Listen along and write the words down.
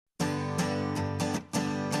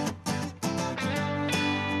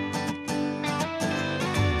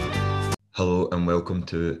Hello and welcome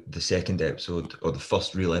to the second episode, or the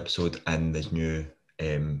first real episode in this new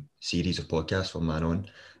series of podcasts from Man On.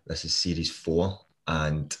 This is series 4,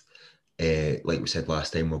 and like we said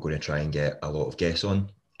last time, we're going to try and get a lot of guests on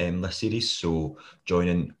this series. So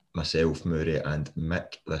joining myself, Murray and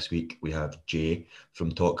Mick this week, we have Jay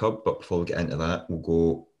from Talk Hub. But before we get into that, we'll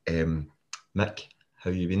go, Mick, how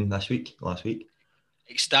you been last week?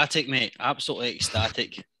 Ecstatic, mate. Absolutely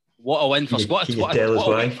ecstatic. What a win for Scotland. Can you what tell us a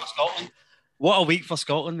why? week for Scotland. What a week for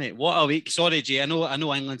Scotland, mate. What a week. Sorry, Jay. I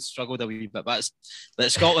know England struggled a wee bit, but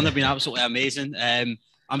Scotland have been absolutely amazing.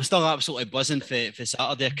 I'm still absolutely buzzing for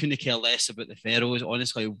Saturday. I couldn't care less about the Faroes.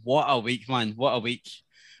 Honestly, what a week, man. What a week.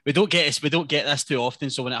 We don't get this too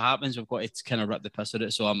often, so when it happens, we've got to kind of rip the piss out of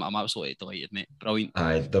it. So I'm absolutely delighted, mate. Brilliant.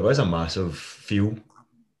 There was a massive feel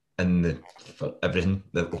for everything,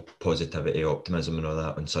 the positivity, optimism and all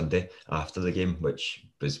that on Sunday after the game, which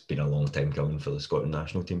has been a long time coming for the Scotland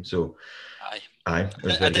national team. So I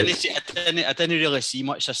didn't really see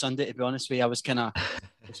much this Sunday, to be honest with you. I was kind of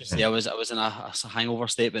I was in a hangover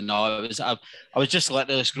state, but no, I was just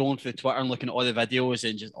literally scrolling through Twitter and looking at all the videos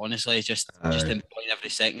and just honestly just enjoying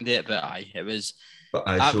every second of it. But it was.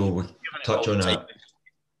 So we'll touch on that.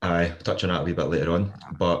 Touch on that a wee bit later on.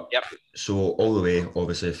 But yep. So all the way,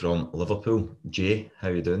 obviously, from Liverpool. Jay, how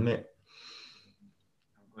you doing, mate?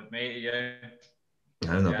 I'm good, mate. Yeah.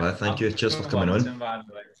 No, not bad. Thank you. Cheers for coming on.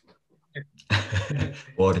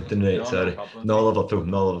 Warrington, right? Sorry. No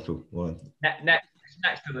Liverpool. One.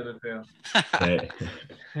 Next to Liverpool. Right.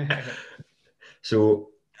 So,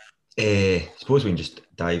 suppose we can just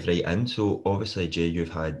dive right in. So, obviously, Jay,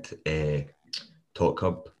 you've had Talk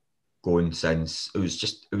Hub going since it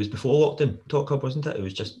was before lockdown. Talk Hub, wasn't it? It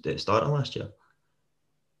was just at the start of last year.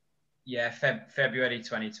 Yeah, February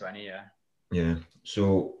 2020. Yeah. Yeah.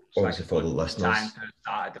 So obviously for the listeners.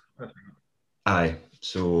 Aye.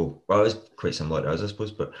 So it was quite similar to us, I suppose.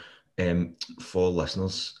 But for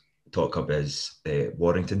listeners, Talk Hub is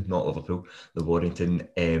Warrington, not Liverpool. The Warrington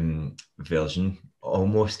version,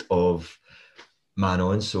 almost of Man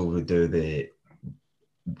On. So we do the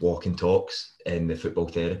walking talks and the football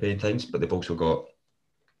therapy and things, but they've also got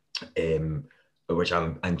which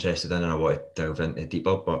I'm interested in and I want to delve into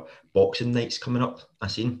deeper, but boxing nights coming up, I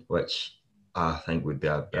seen, which I think would be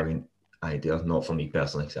a brilliant idea, not for me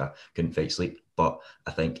personally because I couldn't fight sleep, but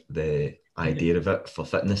I think the idea of it for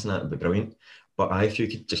fitness and that would be brilliant. But if you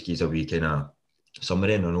could just give us a wee kind of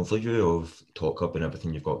summary and an overview of Talk Hub and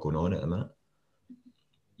everything you've got going on at the minute.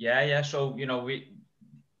 Yeah, so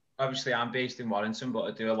obviously, I'm based in Warrington, but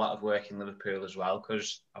I do a lot of work in Liverpool as well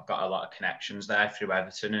because I've got a lot of connections there through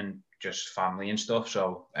Everton and just family and stuff.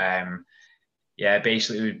 So,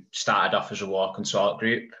 basically, we started off as a walk and talk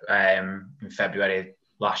group in February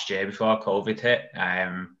last year before COVID hit.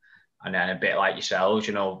 And then a bit like yourselves,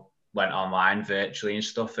 went online virtually and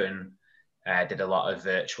stuff and did a lot of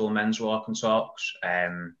virtual men's walk and talks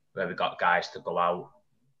where we got guys to go out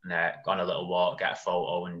and go on a little walk, get a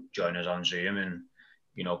photo and join us on Zoom. And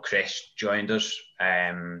Chris joined us.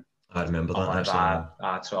 I remember that.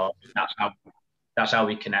 Our talk. That's how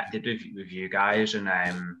we connected with you guys, and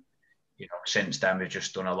since then we've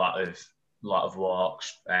just done a lot of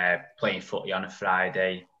walks, playing footy on a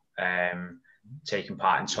Friday, taking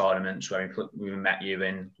part in tournaments where we met you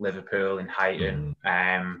in Liverpool in Huyton,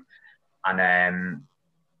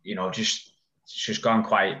 it's just gone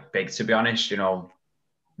quite big, to be honest.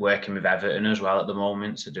 Working with Everton as well at the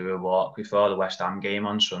moment to do a walk before the West Ham game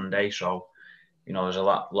on Sunday. So, there's a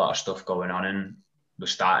lot of stuff going on, and we're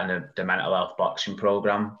starting the mental health boxing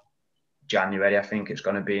program January, I think it's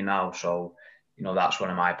going to be now. So, that's one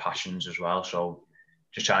of my passions as well. So,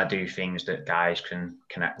 just trying to do things that guys can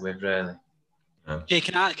connect with, really. Jay,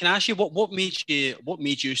 can I ask you what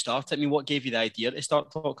made you start? I mean, what gave you the idea to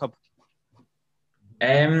start Talk Hub?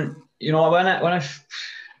 When I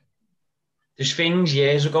there's things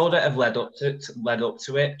years ago that have led up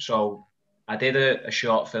to it. So I did a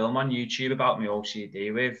short film on YouTube about my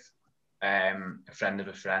OCD with a friend of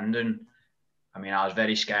a friend, and I mean I was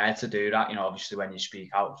very scared to do that. Obviously when you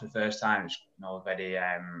speak out for the first time, it's very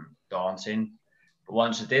daunting. But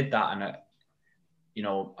once I did that, and I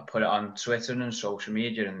put it on Twitter and social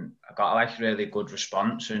media, and I got like a really good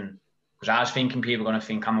response. And because I was thinking people are going to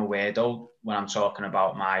think I'm a weirdo when I'm talking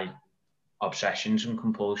about my obsessions and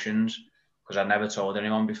compulsions, because I never told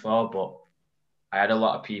anyone before, but I had a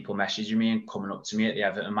lot of people messaging me and coming up to me at the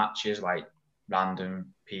Everton matches, like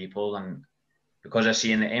random people. And because I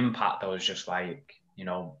seen the impact, I was just like, I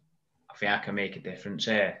think I can make a difference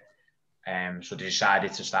here. So they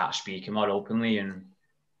decided to start speaking more openly and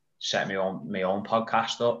set my own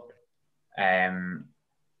podcast up. And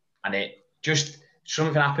it just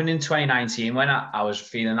something happened in 2019 when I was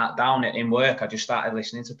feeling that down in work. I just started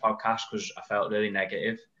listening to podcasts because I felt really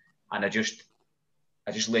negative, and I just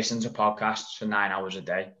listened to podcasts for 9 hours a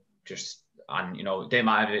day. And you know, it didn't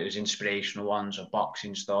matter if it was inspirational ones or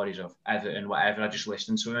boxing stories of Everton, whatever. I just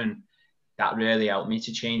listened to them, and that really helped me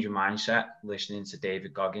to change your mindset. Listening to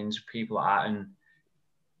David Goggins, people like that, and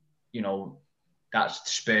you know, that's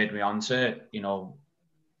spurred me on to, you know,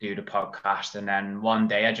 do the podcast. And then one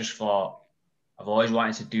day I just thought, I've always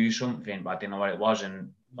wanted to do something, but I didn't know what it was.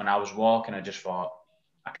 And when I was walking, I just thought,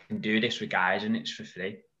 I can do this with guys and it's for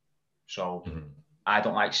free. So I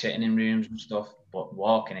don't like sitting in rooms and stuff, but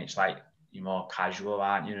walking, it's like you're more casual,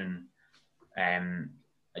 aren't you? And and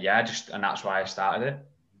that's why I started it.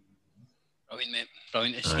 Brilliant, mate.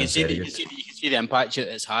 Brilliant. You can see the impact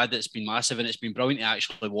it's had. It's been massive, and it's been brilliant to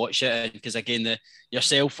actually watch it. Because again,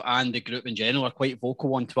 yourself and the group in general are quite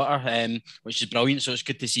vocal on Twitter, which is brilliant. So it's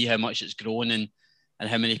good to see how much it's grown and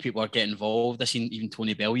how many people are getting involved. I seen even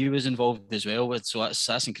Tony Bellew was involved as well. So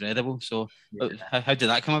that's incredible. So how did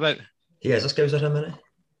that come about? Yeah, is this Scouser him, isn't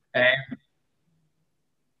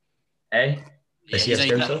he? Is he a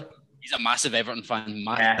Scouser? He's a massive Everton fan. He's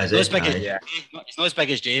not as big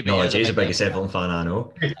as Jay. No, Jay's the biggest Everton fan I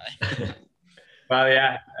know. Well,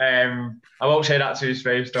 yeah. I won't say that to his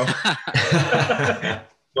face, though.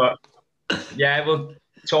 But yeah, well,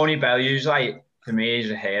 Tony Bellew's like, for me, he's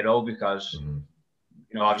a hero because, you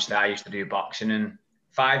know, obviously I used to do boxing, and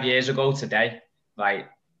 5 years ago today, like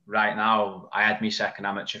right now, I had my second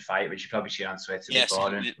amateur fight, which you probably seen on Twitter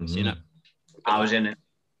before. Seen it.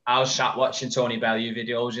 I was sat watching Tony Bellew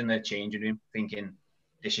videos in the changing room, thinking,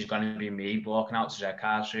 this is going to be me walking out to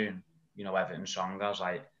Zedcar soon, you know, Everton song. I was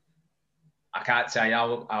like, I can't tell you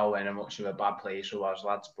how much of a bad place it was,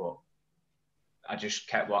 lads, but I just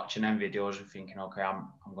kept watching them videos and thinking, okay, I'm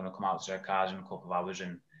going to come out to Zedcar in a couple of hours.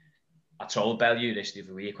 And I told Bellew this the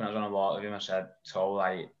other week when I was on a walk with him, I said,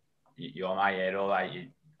 like, you're my hero. Like,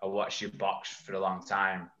 I watched you box for a long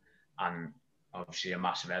time, and obviously a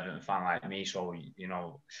massive Everton fan like me, so you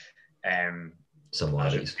know,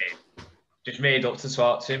 similarities. Just made up to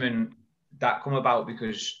talk to him, and that come about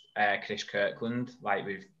because Chris Kirkland, like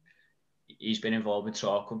he's been involved with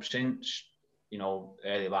Talk Club since, you know,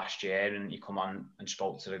 early last year, and he come on and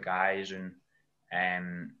spoke to the guys, and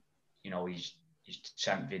you know, he's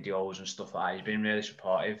sent videos and stuff like that. He's been really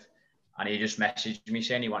supportive, and he just messaged me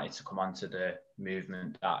saying he wanted to come on to the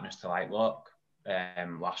movement Darkness to Light Walk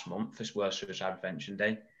last month for World Suicide Prevention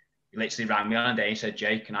Day. He literally rang me on a day and said,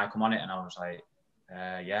 Jay, can I come on it? And I was like,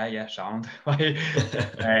 yeah, sound. You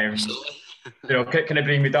know, can I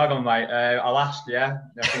bring my dog? I'm like, I'll ask, yeah.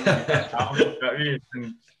 I think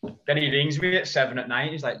and then he rings me at 7 at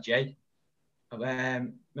night. He's like, Jay, you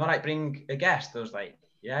want to bring a guest? I was like,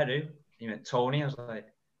 yeah, I do. He went, Tony. I was like,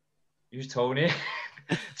 who's Tony?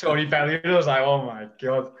 Tony Bellew. I was like, oh my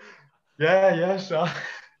God. Yeah, so.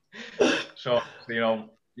 So, you know,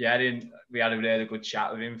 yeah, we had a really good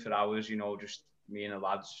chat with him for hours, you know, just me and the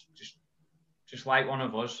lads, just like one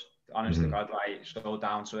of us, honest to God, like, so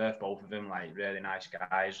down to earth, both of them, like, really nice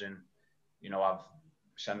guys. And, you know, I've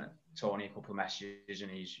sent Tony a couple of messages and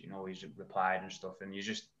he's replied and stuff, and he's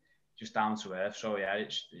just down to earth. So, yeah,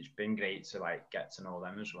 it's been great to, like, get to know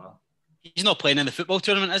them as well. He's not playing in the football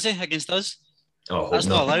tournament, is he, against us? Oh, that's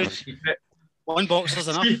not allowed. One boxer's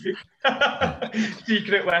enough.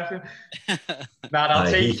 Secret weapon.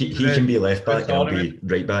 He can be left back and I'll be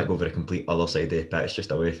right back over a complete other side of the pitch,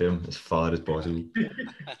 just away from him as far as possible.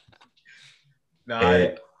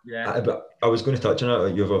 Yeah. I was going to touch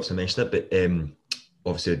on it. You've obviously mentioned it, but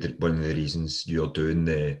obviously one of the reasons you're doing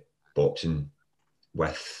the boxing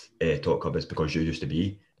with Talk Club is because you used to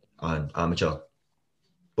be an amateur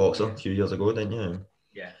boxer a few years ago, didn't you?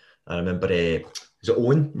 Yeah. I remember, was it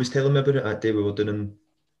Owen was telling me about it that day we were doing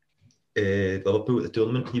in Liverpool at the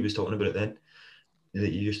tournament? He was talking about it then,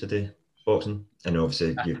 that you used to do boxing. And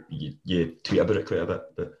obviously you tweet about it quite a bit.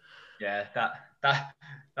 But yeah,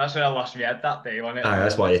 that's when I lost my head that day, wasn't it?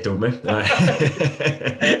 That's why you told me.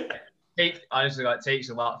 Honestly, it takes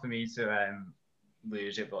a lot for me to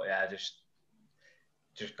lose it, but yeah,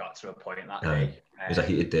 just got to a point that day. It was a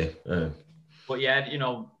heated day. But yeah, you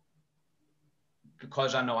know,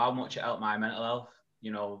 because I know how much it helped my mental health,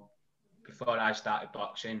 you know, before I started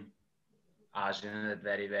boxing, I was in a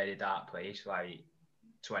very, very dark place, like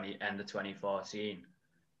end of 2014.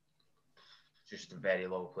 Just a very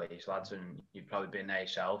low place, lads, and you've probably been there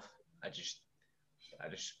yourself. I just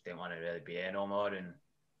didn't want to really be here no more, and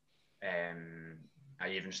I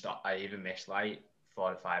even missed like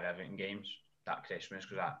 4 or 5 Everton games that Christmas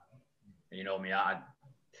because you know me,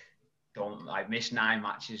 I've missed 9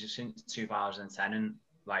 matches since 2010, and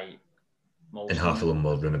like And half of them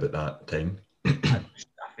were running about that time. I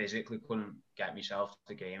physically couldn't get myself to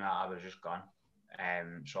the game. I was just gone.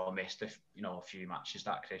 So I missed a few matches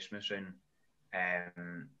that Christmas, and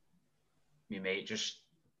my mate just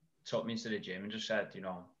took me into the gym and just said,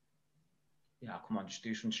 yeah, come on, just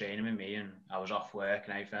do some training with me. And I was off work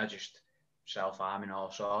and everything. I just self-harming,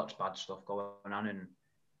 all sorts, bad stuff going on. And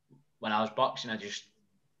when I was boxing, I just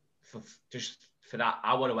for that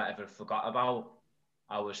hour or whatever, forgot about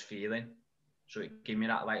I was feeling. So it gave me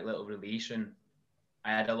that like little release, and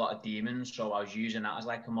I had a lot of demons, so I was using that as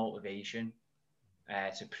like a motivation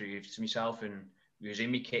to prove to myself. And we was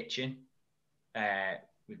in my kitchen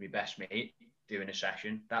with my best mate doing a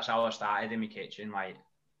session. That's how I started, in my kitchen, like.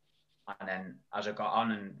 And then as I got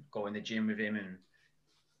on and go in the gym with him, and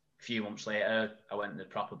a few months later, I went to the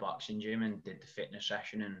proper boxing gym and did the fitness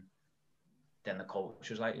session. And then the coach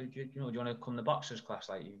was like, do you want to come to the boxers class?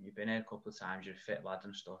 Like, you've been here a couple of times, you're a fit lad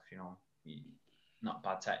and stuff, not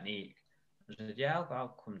bad technique. I said, yeah,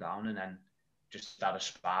 I'll come down. And then just started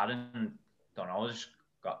sparring, and don't know,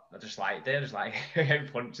 I just liked it. I was like,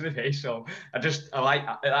 punch to the face. So at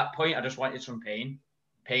that point, I just wanted some pain.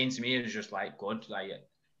 Pain to me is just like good, like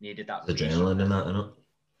needed that. Adrenaline and that, innit?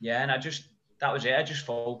 Yeah, and that was it. I just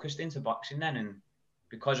focused into boxing then, and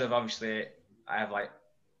because of obviously I have like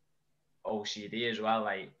OCD as well,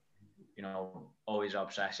 like, always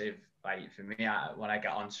obsessive. Like for me, when I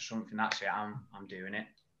get onto something, that's it. I'm doing it,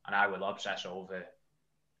 and I will obsess over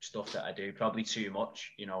stuff that I do, probably too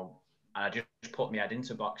much, And I just put my head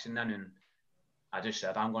into boxing then, and I just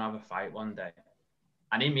said, I'm gonna have a fight one day.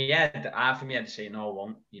 And in my head, half of me had to say, no, I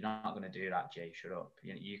won't. You're not gonna do that, Jay. Shut up.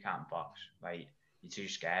 You can't box. Like, you're too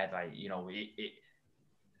scared. Like,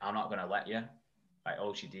 I'm not gonna let you. Like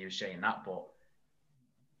OCD was saying that, but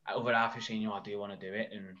over half was saying, I do want to do it.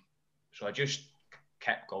 And so I just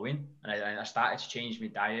kept going, and I started to change my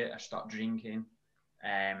diet. I stopped drinking,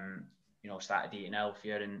 started eating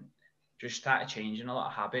healthier, and just started changing a lot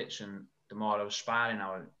of habits. And the more I was sparring,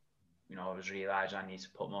 I was realising I need to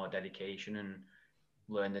put more dedication and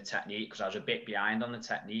learn the technique, because I was a bit behind on the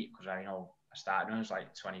technique, because I started when I was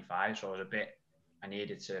like 25, so I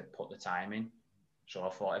needed to put the time in. So I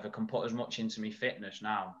thought, if I can put as much into my fitness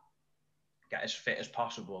now, get as fit as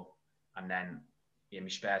possible, and then in my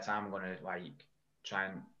spare time, I'm going to like try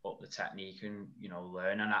and up the technique and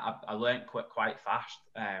learn. And I learned quite fast,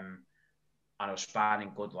 and I was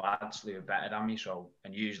sparring good lads who were better than me,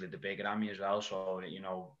 and usually the bigger than me as well. So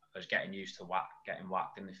I was getting used to getting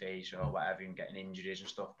whacked in the face or whatever, and getting injuries and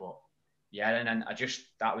stuff. But yeah, and then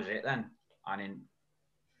that was it then. And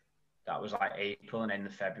that was like April, and in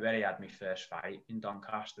February I had my first fight in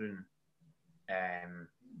Doncaster, and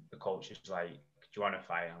the coach was like, do you want to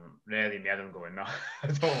fight? I'm really in my head, I'm going, no, I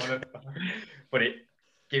don't want to. But it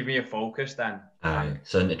gave me a focus then.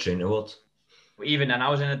 Something to train towards. But even then, I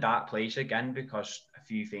was in a dark place again, because a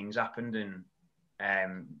few things happened,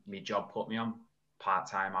 and my job put me on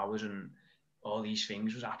part-time hours, and all these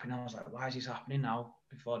things was happening. I was like, why is this happening now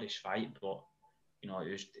before this fight? But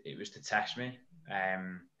it was to test me.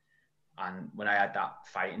 And when I had that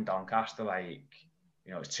fight in Doncaster, like,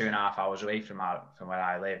 it was 2.5 hours away from where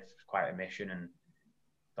I live. It was quite a mission, and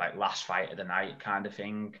like last fight of the night kind of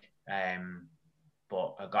thing.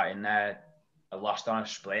 But I got in there, I lost on a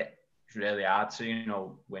split. It's really hard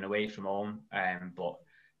to win away from home. But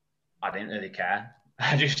I didn't really care.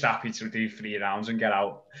 I'm just happy to do 3 rounds and get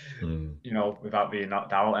out, without being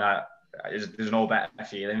knocked out. And there's no better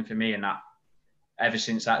feeling for me. And that ever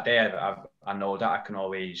since that day, I know that I can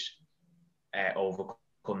always overcome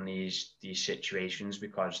these situations,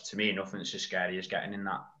 because to me, nothing's so scary as getting in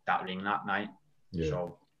that ring that night. Yeah.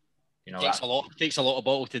 So, it takes a lot of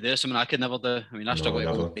bottle to do something I could never do. I mean, I struggle with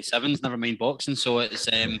hold 7s, never mind boxing. So it's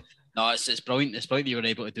it's brilliant. It's brilliant you were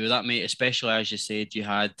able to do that, mate. Especially as you said, you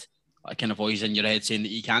had a kind of voice in your head saying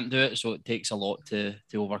that you can't do it. So it takes a lot to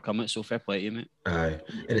overcome it. So fair play to you, mate. Aye,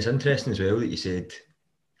 and it's interesting as well that you said,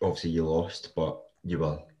 obviously you lost, but you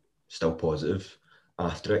were still positive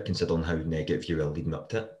after it, considering how negative you were leading up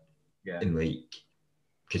to it. Yeah. And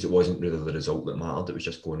because it wasn't really the result that mattered, it was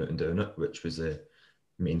just going out and doing it, which was the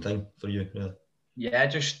main thing for you, really. Yeah,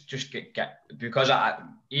 just get because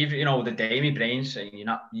even the day my brain's saying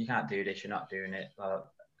you can't do this, you're not doing it.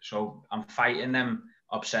 So I'm fighting them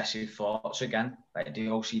obsessive thoughts again. Like the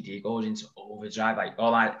OCD goes into overdrive.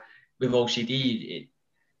 With OCD,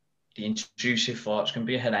 the intrusive thoughts can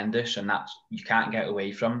be horrendous, and that's you can't get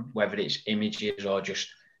away from, whether it's images or just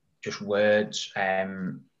words.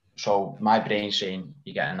 So my brain's saying,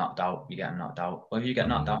 you're getting knocked out. Well, if you get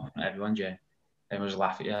knocked out, everyone's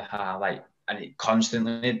laughing at you. And it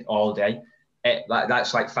constantly, all day.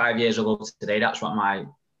 That's like 5 years ago today. That's what my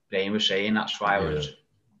Rain was saying. That's why I was,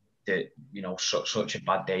 you know, such a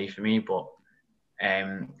bad day for me. But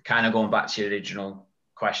kind of going back to your original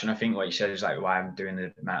question, I think what you said is like why I'm doing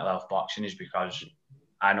the mental health boxing is because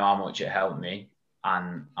I know how much it helped me,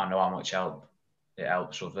 and I know how much it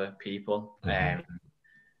helps other people.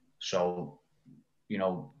 So, you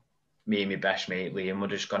know, me and my best mate Liam, we're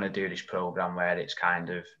just going to do this program where it's kind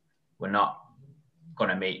of, we're not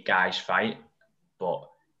going to make guys fight, but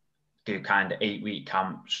do kind of 8-week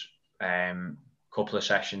camps, couple of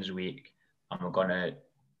sessions a week, and we're going to,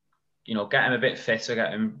 you know, get him a bit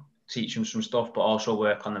fitter, teach him some stuff, but also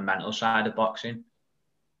work on the mental side of boxing,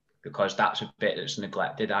 because that's a bit that's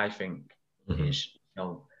neglected, I think. Is, you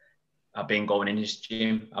know, I've been going in his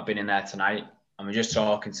gym, I've been in there tonight, and we're just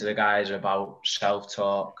talking to the guys about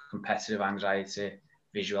self-talk, competitive anxiety,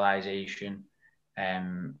 visualization,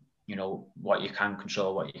 you know, what you can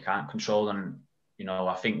control, what you can't control. And, you know,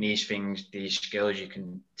 I think these skills you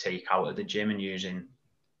can take out of the gym and use in,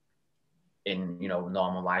 you know,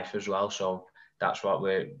 normal life as well. So that's what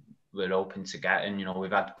we're open to getting. You know,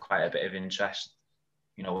 we've had quite a bit of interest,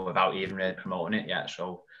 you know, without even really promoting it yet.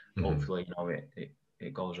 So hopefully, you know,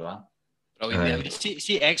 it goes well. Brilliant. I mean,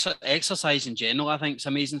 see exercise in general, I think, is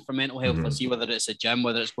amazing for mental health. I see whether it's a gym,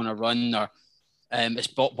 whether it's going to run, or it's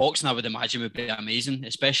boxing. I would imagine would be amazing,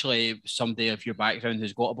 especially somebody of your background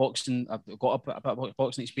who's got a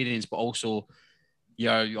boxing experience, but also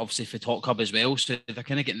you're obviously for Talk Club as well. So they're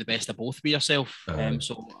kind of getting the best of both with yourself.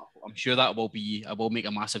 So I'm sure that will make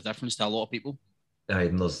a massive difference to a lot of people.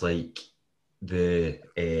 And there's like the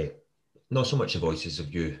not so much the voices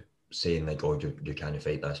of you saying like, oh, you can't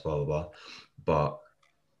fight this, blah blah blah, but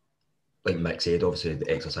like Mick said, obviously the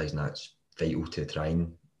exercise and that's vital to try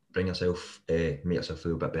and bring yourself, make yourself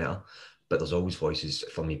feel a bit better. But there's always voices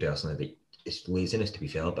for me personally, like it's laziness to be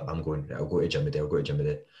fair, but I'm going, I'll go to gym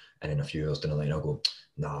today, and in a few hours down the line I'll go,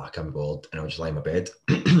 nah, I can't be bothered, and I'll just lie in my bed.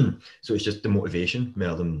 So it's just the motivation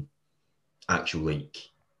more than actual like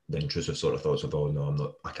the intrusive sort of thoughts of, oh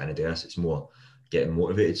no, I can't do this. It's more getting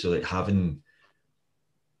motivated. So like having,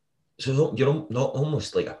 so you're not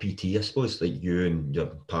almost like a PT, I suppose, like you and your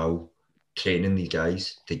pal training these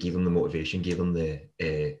guys to give them the motivation, give them the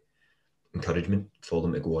encouragement for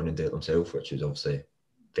them to go on and do it themselves, which is obviously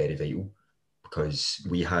very vital. Because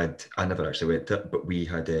I never actually went to it, but we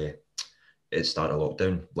had at the start of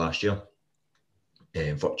lockdown last year,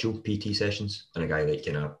 virtual PT sessions, and a guy like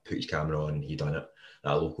kind of put his camera on and he done it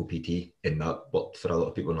at a local PT, and that worked for a lot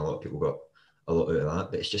of people, and a lot of people got a lot out of that.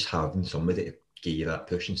 But it's just having somebody to give you that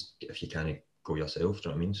push, and if you can't go yourself, do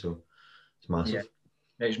you know what I mean? So it's massive.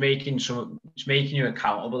 Yeah. It's making you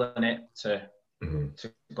accountable in it to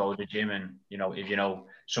go to the gym, and you know, if you know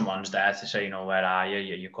someone's there to say, you know, where are you?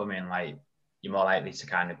 You come in, like you're more likely to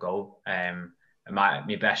kind of go. And my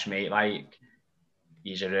best mate, like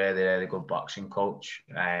he's a really, really good boxing coach.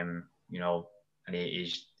 You know, and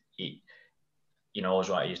he knows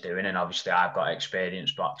what he's doing, and obviously I've got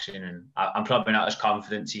experience boxing, and I'm probably not as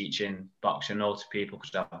confident teaching boxing though to people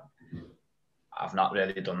because I've not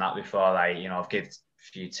really done that before. Like, you know, I've given a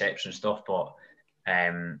few tips and stuff, but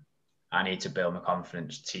I need to build my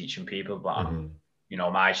confidence teaching people. But you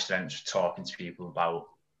know, my strength's talking to people about,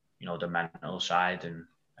 you know, the mental side,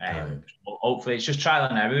 and hopefully it's just trial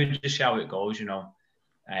and error, just see how it goes, you know,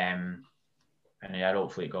 and yeah,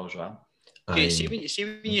 hopefully it goes well. Okay, see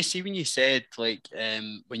when you said like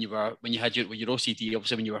when you had your OCD,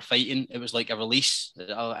 obviously when you were fighting, it was like a release,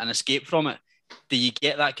 an escape from it. Do you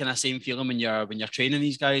get that kind of same feeling when you're training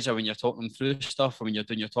these guys, or when you're talking them through stuff, or when you're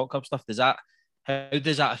doing your Talk Club stuff? How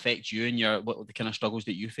does that affect you and what the kind of struggles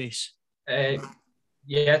that you face?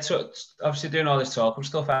 Yeah, so obviously doing all this Talk Club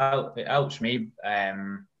stuff it helps me,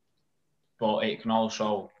 but it can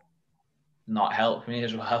also not help me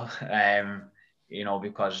as well. You know,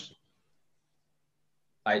 because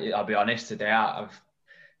I'll be honest, today I've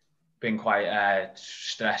been quite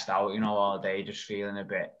stressed out, you know, all day, just feeling a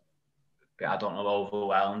bit, I don't know,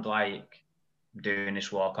 overwhelmed. Like, I'm doing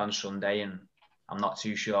this walk on Sunday and I'm not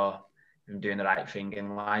too sure if I'm doing the right thing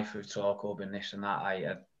in life with Talk Club and this and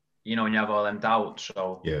that. You know, when you have all them doubts.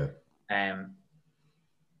 So, yeah.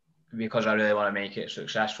 Because I really want to make it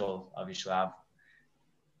successful, obviously I've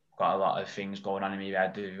got a lot of things going on in me. I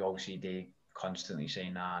do OCD, constantly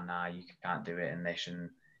saying, nah, you can't do it and this,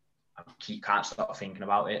 and I can't stop thinking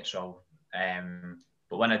about it. So,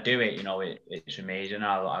 but when I do it, you know, it's amazing.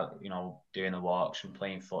 I you know, doing the walks and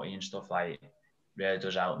playing footy and stuff, like, really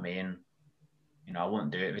does help me. And, you know, I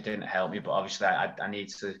wouldn't do it if it didn't help me, but obviously I need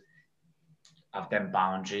to have them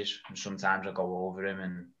boundaries, and sometimes I go over them,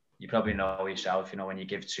 and you probably know yourself, you know, when you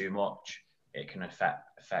give too much, it can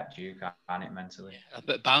affect you, can't it, mentally?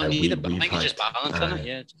 But balance, I think it's just balance, isn't it?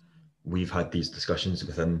 Yeah. we've had these discussions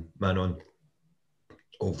within Manon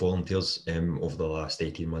of volunteers over the last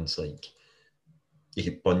 18 months. Like, you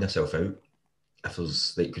could burn yourself out if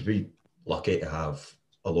there's, like, because we're lucky to have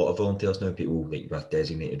a lot of volunteers now, people like with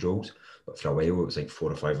designated roles, but for a while it was like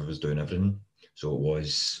 4 or 5 of us doing everything. So it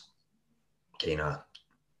was kind of,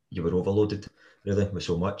 you were overloaded really with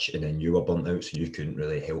so much, and then you were burnt out, so you couldn't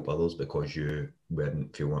really help others because you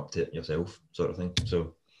weren't feeling up to it yourself, sort of thing.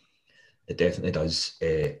 So it definitely does.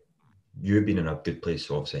 You being in a good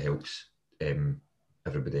place obviously helps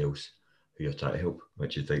everybody else who you're trying to help,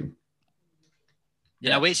 which is vital.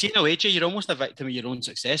 Yeah, in a way, Jay, you're almost a victim of your own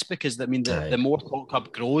success, because I mean, the more Talk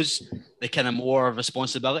Club grows, the kind of more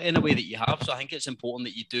responsibility in a way that you have. So I think it's important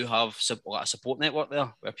that you do have a support network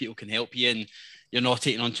there where people can help you, and you're not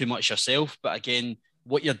taking on too much yourself. But again,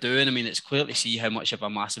 what you're doing, I mean, it's clear to see how much of a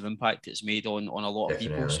massive impact it's made on a lot of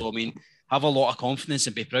people. So I mean, have a lot of confidence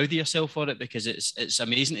and be proud of yourself for it, because it's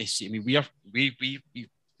amazing to see. I mean, we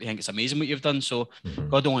think it's amazing what you've done. So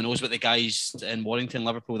God only knows what the guys in Warrington,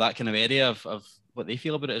 Liverpool, that kind of area of what they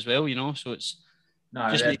feel about it as well, you know. So it's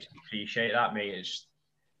I really appreciate that, mate. It's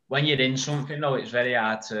when you're in something though, it's very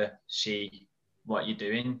hard to see what you're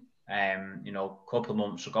doing. You know, a couple of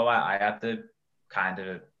months ago, I had the kind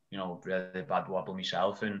of, you know, really bad wobble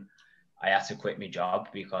myself, and I had to quit my job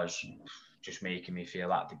because just making me feel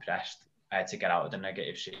that depressed. I had to get out of the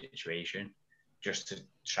negative situation just to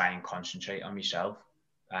try and concentrate on myself.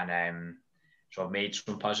 And so I've made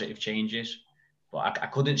some positive changes, but I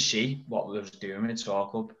couldn't see what we was doing with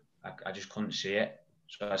Talk Club. I just couldn't see it.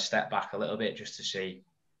 So I stepped back a little bit just to see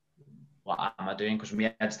what am I doing, because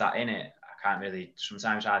my head's that in it. I can't really,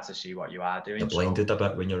 sometimes hard to see what you are doing. You're blinded a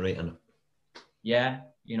bit when you're writing. Yeah,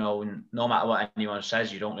 you know, no matter what anyone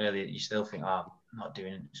says, you still think, oh, I'm not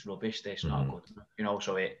doing it, it's rubbish, this, not good. You know,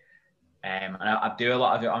 so it, and I do a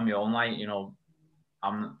lot of it on my own, like, you know,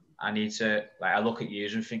 I need to, like, I look at you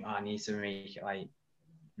and think, oh, I need to make it, like, you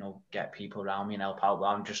know, get people around me and help out, but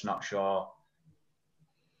I'm just not sure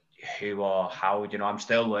who or how, you know. I'm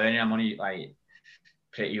still learning. I'm only like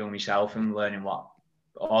pretty young myself and learning what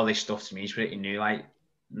all this stuff to me is pretty new, like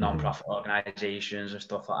non-profit organisations and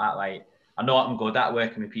stuff like that. Like, I know what I'm good at,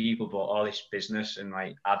 working with people, but all this business and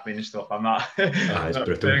like admin and stuff, I'm not. It's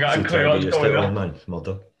brutal. Got a clue what's going on, man.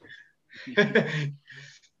 Mother.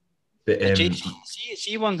 But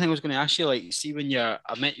see, one thing I was going to ask you, like, see, when you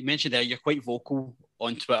mentioned there, you're quite vocal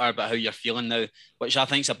on Twitter about how you're feeling now, which I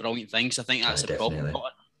think is a brilliant thing. So I think that's a problem.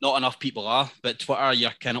 Not enough people are, but Twitter, you're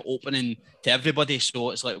kind of opening to everybody. So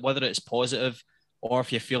it's like, whether it's positive or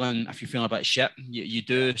if you're feeling a bit shit, you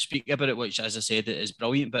do speak about it, which, as I said, it is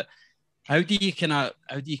brilliant. But I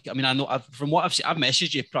mean, I know from what I've seen, I've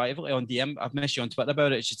messaged you privately on DM. I've messaged you on Twitter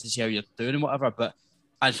about it just to see how you're doing and whatever. But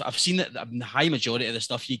I've seen that the high majority of the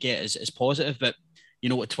stuff you get is positive. But you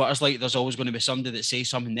know what Twitter's like, there's always going to be somebody that says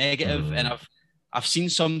something negative. And I've seen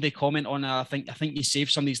somebody comment on it. I think you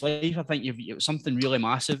saved somebody's life. I think it was something really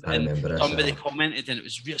massive. I remember somebody commented, and it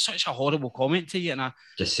was such a horrible comment to you. And I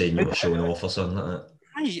just saying you were showing off or something like that.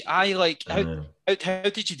 How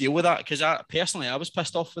did you deal with that? Because I was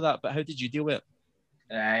pissed off with that. But how did you deal with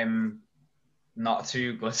it? Not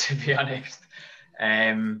too good, to be honest.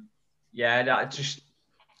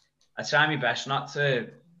 I try my best not to,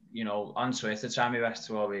 you know, on Twitter, try my best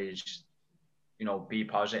to always, you know, be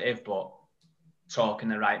positive, but talk in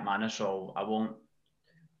the right manner. So I won't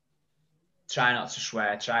try not to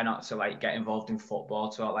swear, try not to like get involved in football,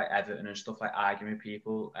 talk like Everton and stuff, like arguing with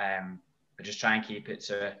people. But just try and keep it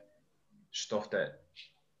to stuff that,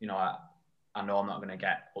 you know, I know I'm not going to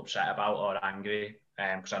get upset about or angry,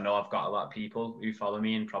 because I know I've got a lot of people who follow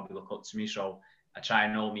me and probably look up to me. So I try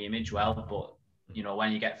and know my image well, but you know,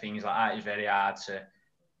 when you get things like that, it's very hard to,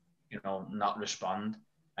 you know, not respond.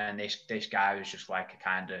 And this guy was just like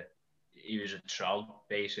he was a troll,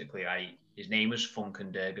 basically. Like, his name was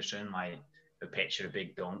Funken Dergerson, like a picture of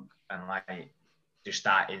Big Dunk, and like just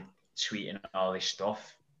started tweeting all this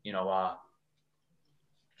stuff, you know,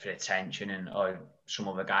 for attention. And or some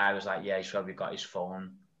other guy was like, yeah, he's probably got his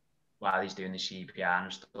phone while he's doing the CPR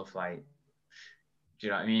and stuff. Like, do you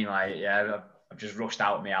know what I mean? Like, yeah, I've just rushed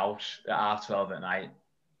out of my house at 12:30 at night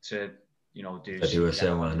to, you know, do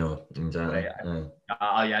CPR. I know, exactly.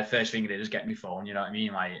 Yeah, first thing I did is get my phone, you know what I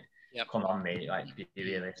mean? Like, come on, mate, like, be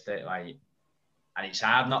realistic. Like, and it's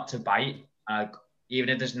hard not to bite. Even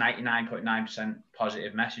if there's 99.9%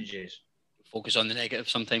 positive messages. Focus on the negative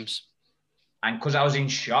sometimes. And because I was in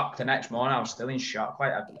shock the next morning, I was still in shock.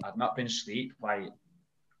 Like, I'd not been asleep. Like,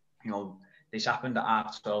 you know, this happened at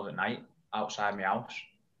 12:30 at night outside my house.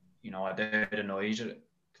 You know, I heard a noise,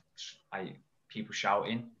 like people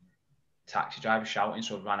shouting, taxi driver shouting,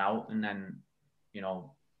 so I ran out, and then, you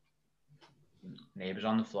know, neighbours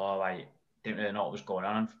on the floor, like, didn't really know what was going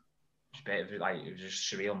on. It was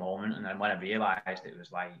just a surreal moment. And then when I realised, it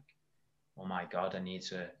was like, oh my God,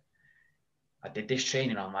 I did this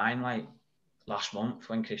training online, like, last month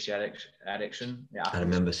when Chris Eriksen. I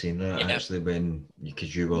remember seeing that actually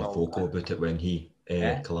because you were vocal about it when he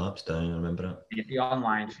collapsed down. I remember that. Did the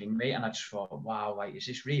online thing, mate, and I just thought, wow, like, is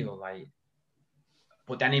this real? Like,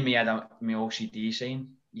 but then in me had my OCD saying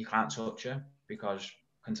you can't touch her because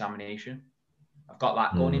contamination. I've got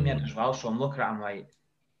that going in my head as well, so I'm looking at it, I'm like,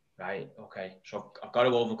 right, okay, so I've got to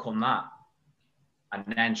overcome that, and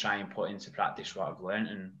then try and put into practice what I've learned.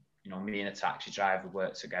 And me and a taxi driver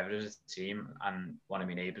worked together as a team, and one of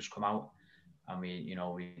my neighbours come out, and we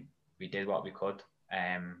did what we could.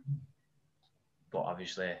 But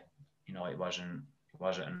obviously, it wasn't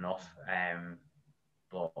enough.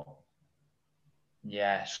 But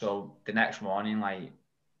yeah, so the next morning, like,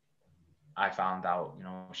 I found out,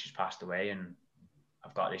 she's passed away, and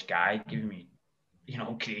I've got this guy giving me,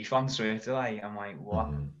 grief on Twitter. Like, I'm like,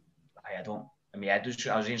 what? I don't. I mean, I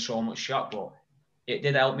was in so much shock, but it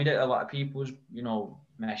did help me that a lot of people was,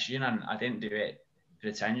 messaging, and I didn't do it for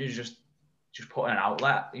attention, just putting an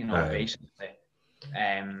outlet, basically.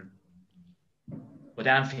 But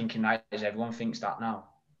then I'm thinking, like, everyone thinks that now.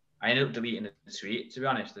 I ended up deleting the tweet, to be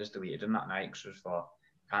honest. I just deleted them that night because I just thought,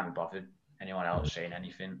 I can't be bothered anyone else saying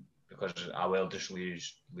anything, because I will just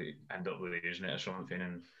end up losing it or something,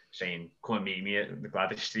 and saying, come and meet me at the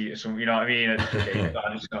Gladys Street or something, you know what I mean?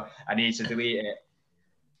 I need to delete it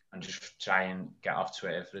and just try and get off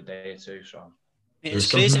Twitter for a day or two. So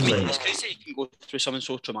it's crazy. I mean, it's crazy you can go through something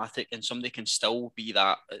so traumatic and somebody can still be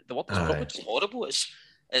that. The word is probably just horrible.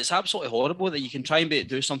 It's absolutely horrible that you can try and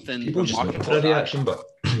do something. People just look for a reaction, but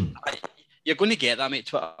you're going to get that, mate.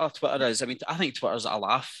 Twitter is. I mean, I think Twitter's a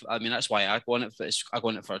laugh. I mean, that's why I go on it. I go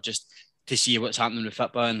on it for just to see what's happening with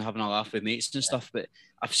football and having a laugh with mates and stuff. But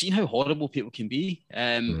I've seen how horrible people can be.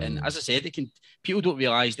 And as I said, people don't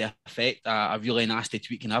realise the effect a really nasty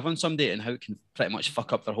tweet can have on somebody, and how it can pretty much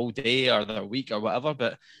fuck up their whole day or their week or whatever.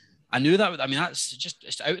 But I knew that. I mean,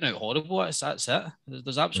 it's out and out horrible. That's it.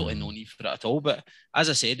 There's absolutely no need for it at all. But as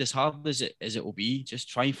I said, as hard as it will be, just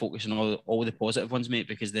try and focus on all the positive ones, mate,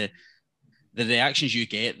 because the reactions you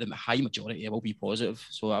get, the high majority will be positive.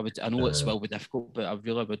 So I know it's will be difficult, but I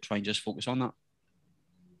really would try and just focus on that.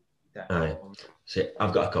 Aye. So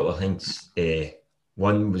I've got a couple of things.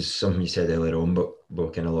 One was something you said earlier on, but we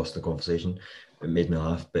kind of lost the conversation. It made me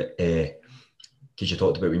laugh, but because you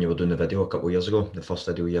talked about when you were doing the video a couple of years ago, the first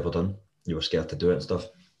video you ever done, you were scared to do it and stuff.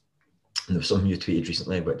 And there was something you tweeted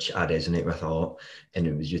recently which I resonate with a lot, and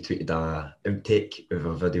it was you tweeted a outtake of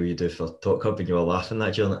a video you do for Talk Hub, and you were laughing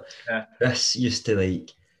that during it. Yeah. Chris used to,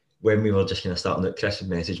 like, when we were just kind of starting out, Chris would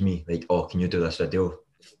message me like, "Oh, can you do this video?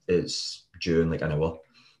 It's due in like an hour."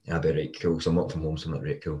 And I'd be right, cool. So I'm working from home, so I'm like,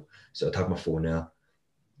 right, cool. So I'd have my phone there,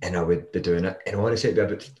 and I would be doing it. And honestly, it'd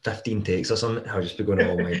be about 15 takes or something. I would just be going,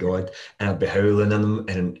 "Oh my God," and I'd be howling in them,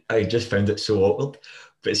 and I just found it so awkward.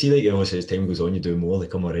 But see, like, obviously as time goes on, you do more,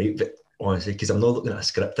 like, I'm all right. But honestly, because I'm not looking at a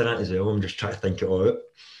script in it as well, I'm just trying to think it all out.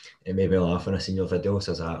 It made me laugh when I seen your video.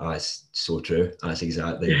 So I was like, that's so true. That's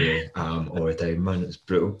exactly the way I am all the time, man. It's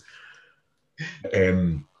brutal.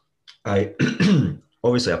 I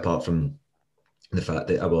obviously, apart from the fact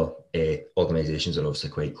that our organisations are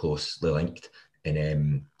obviously quite closely linked,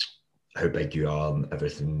 and how big you are and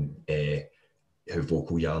everything, how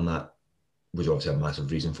vocal you are, and that was obviously a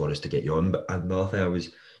massive reason for us to get you on. But another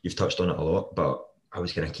thing you've touched on it a lot, but I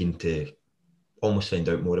was kind of keen to almost find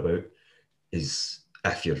out more about is,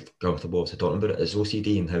 if you're comfortable with talking about it, is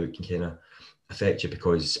OCD and how it can kind of affect you,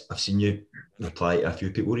 because I've seen you reply to a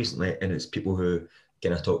few people recently, and it's people who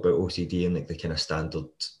kind of talk about OCD in like the kind of standard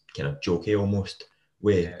kind of jokey almost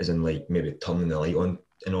way, as in like maybe turning the light on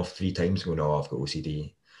and off 3 times, going, "Oh, I've got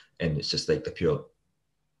OCD," and it's just like the pure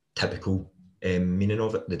typical meaning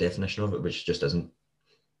of it, the definition of it, which just isn't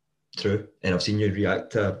true. And I've seen you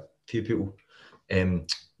react to a few people.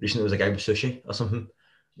 Recently, it was a guy with sushi or something.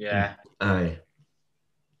 Yeah. Aye.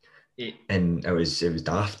 And it was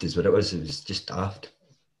daft, is what it was. It was just daft.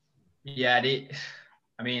 Yeah.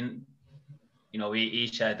 I mean, he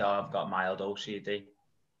said, "Oh, I've got mild OCD,"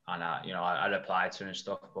 and I replied to him and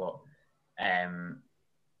stuff, but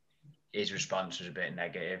his response was a bit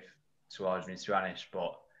negative towards me, to be honest.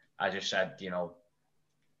 But I just said,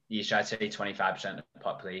 you tried to say 25% of the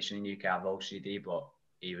population in the UK have OCD, but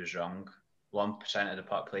he was wrong. 1% of the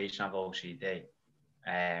population have OCD,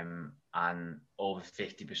 and over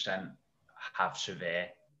 50% have severe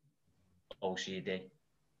OCD.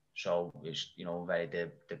 So it's, very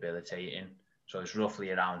debilitating. So it's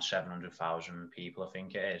roughly around 700,000 people, I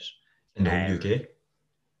think it is. In the whole UK?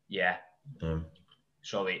 Yeah.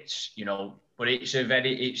 So it's, you know, but I think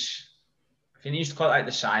they used to call it like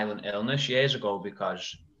the silent illness years ago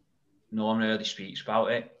because no one really speaks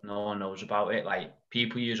about it. No one knows about it. Like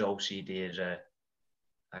people use OCD as an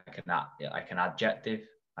adjective,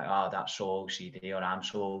 like, oh, that's so OCD, or I'm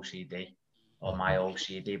so OCD, or my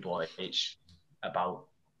OCD, but it's about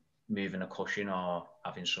moving a cushion or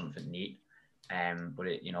having something neat. But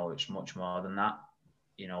it, you know, it's much more than that.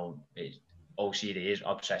 You know, OCD is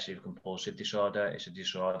obsessive compulsive disorder. It's a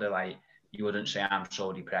disorder. Like, you wouldn't say I'm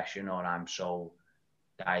so depression or I'm so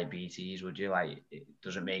diabetes, would you? Like, it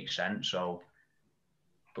doesn't make sense. So,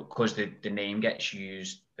 because the name gets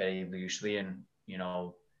used very loosely, and, you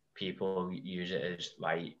know, people use it as,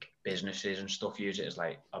 like, businesses and stuff use it as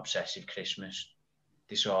like obsessive Christmas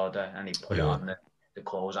disorder, and they put it on the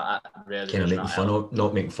clothes. That really kind of making fun of,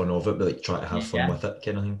 not making fun of it, but like try to have fun with it,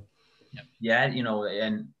 kind of thing. Yeah, you know,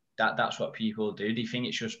 and that's what people do. They think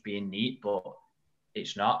it's just being neat, but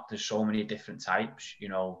it's not. There's so many different types, you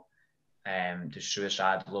know. There's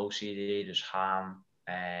suicidal OCD, there's harm,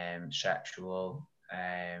 sexual,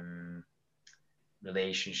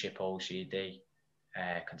 relationship OCD,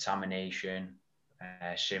 contamination,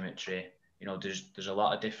 symmetry. You know, there's a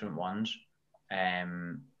lot of different ones.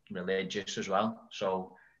 Religious as well.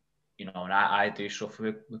 So, you know, and I do suffer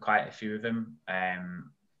with quite a few of them. And,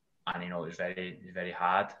 you know, it's very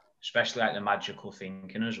hard, especially like the magical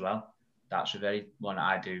thinking as well. That's a very one that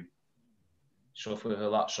I do suffer with a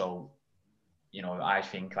lot. So, you know, I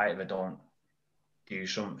think, like, if I don't do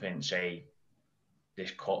something, say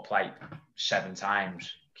this cup like 7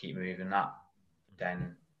 times, keep moving that,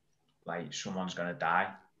 then like someone's gonna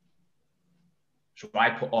die. So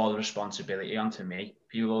I put all the responsibility onto me.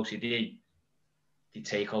 People with OCD, they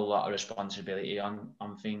take a lot of responsibility on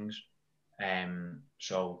things.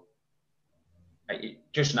 So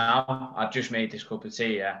just now, I've just made this cup of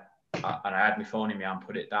tea, and I had my phone in my hand,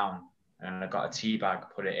 put it down, and I got a tea bag,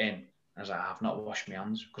 put it in. I was like, I've not washed my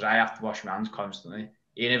hands, because I have to wash my hands constantly.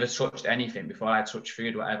 Even if I touched anything, before I touch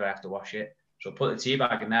food, whatever, I have to wash it. So I put the tea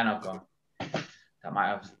bag in there, and I've gone, that might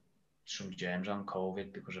have some germs on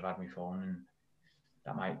COVID because I've had my phone, and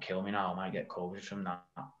that might kill me now. I might get COVID from that.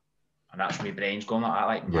 And that's my brain's going like that,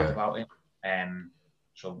 like mad about it.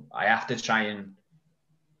 So I have to try and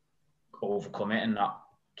overcome it and not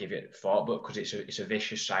give it thought, but because it's a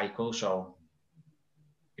vicious cycle. So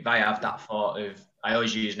if I have that thought of, I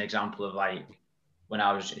always use an example of, like, when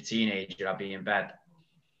I was a teenager, I'd be in bed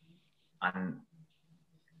and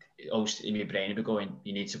in my brain, it'd be going,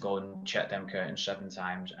 you need to go and check them curtains 7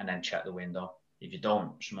 times and then check the window. If you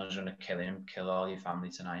don't, someone's going to kill all your family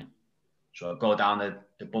tonight. So I'd go down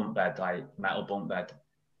the bunk bed, like metal bunk bed,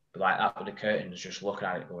 but like that with the curtains, just looking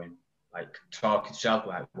at it going, like, talking to yourself,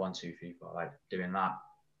 like 1, 2, 3, 4, like doing that.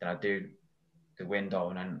 Then I do the window,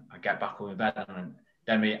 and then I get back on my bed, and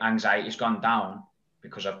then my anxiety's gone down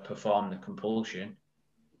because I've performed the compulsion.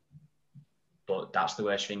 But that's the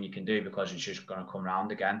worst thing you can do, because it's just going to come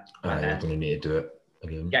round again. And you're going to need to do it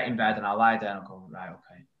again. Get in bed and I'll lie there and I'll go, right,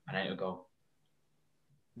 okay. And then it'll go,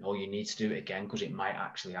 no, you need to do it again, because it might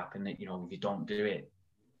actually happen that, you know, if you don't do it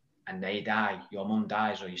and they die, your mum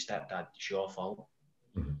dies or your stepdad, it's your fault.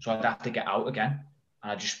 Mm-hmm. So I'd have to get out again.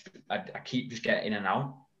 And I keep just getting in and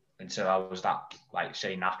out until I was that, like,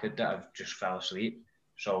 say, knackered that I've just fell asleep.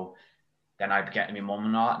 So then I'd be getting my mum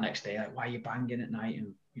and all that next day, like, why are you banging at night?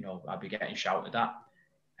 And, you know, I'd be getting shouted at.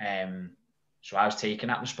 So I was taking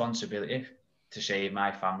that responsibility to save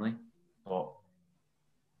my family. But,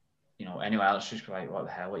 you know, anyone else just be like, what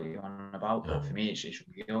the hell are you on about? But for me, it's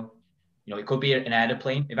real. You know, it could be an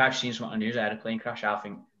aeroplane. If I've seen something on the news, aeroplane crash, I'll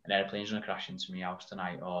think an aeroplane's going to crash into my house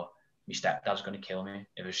tonight, or my stepdad's going to kill me.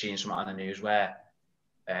 If I've seen something on the news where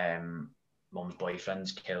mum's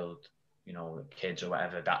boyfriend's killed, you know, kids or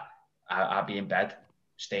whatever, that I'd be in bed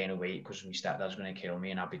staying awake because my stepdad's going to kill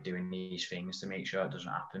me, and I'd be doing these things to make sure it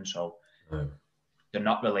doesn't happen. So they're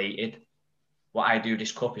not related. What I do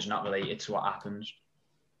this cup is not related to what happens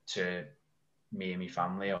to me and my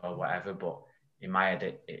family or whatever, but in my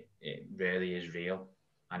head it really is real.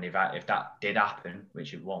 And if that did happen,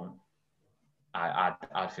 which it won't,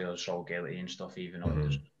 I'd feel so guilty and stuff, even though it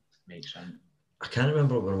doesn't make sense. I can't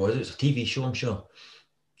remember what it was. It was a TV show, I'm sure.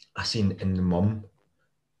 I seen in the mum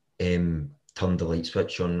turned the light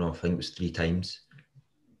switch on and off, I think it was 3 times.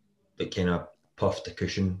 It kind of puffed the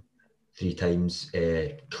cushion 3 times,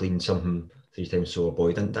 cleaned something 3 times so a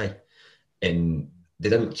boy didn't die. And they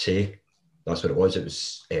didn't say that's what it was. It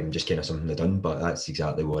was just kind of something they done, but that's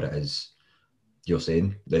exactly what it is you're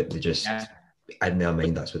saying. That they just, in their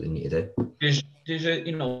mind, that's what they need to do.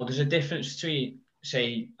 There's a difference between,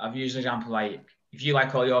 say, I've used an example, like, if you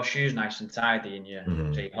like all your shoes nice and tidy in your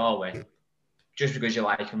say hallway, just because you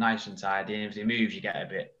like them nice and tidy, and if they move, you get a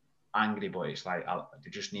bit angry, but it's like, they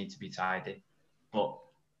just need to be tidy. But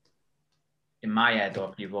in my head,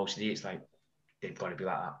 or people OCD, it's like, they've got to be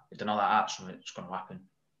like that. If they're not like that, something's going to happen.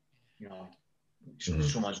 You know,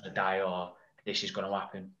 someone's going to die, or this is going to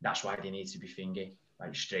happen. That's why they need to be thingy,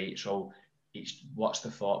 like straight. So it's what's the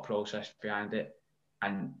thought process behind it,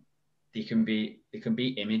 and they can be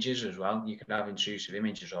images as well. You can have intrusive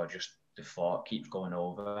images, or just the thought keeps going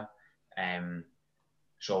over.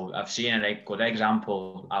 So I've seen a good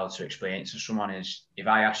example how to explain it to someone is, if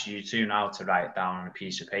I ask you two now to write down on a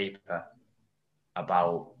piece of paper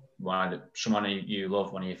about someone you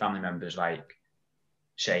love, one of your family members, like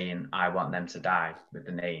saying, I want them to die with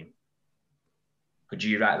the name. Could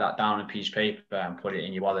you write that down on a piece of paper and put it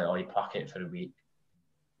in your wallet or your pocket for a week?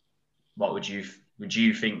 What would you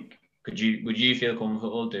think? Would you feel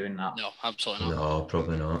comfortable doing that? No, absolutely not. No,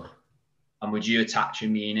 probably not. And would you attach a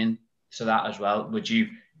meaning to that as well? Would you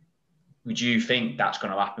think that's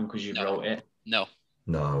going to happen because you wrote it? No.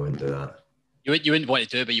 No, I wouldn't do that. You wouldn't want to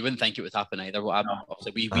do it, but you wouldn't think it would happen either.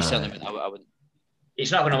 Obviously, we certainly would. I wouldn't.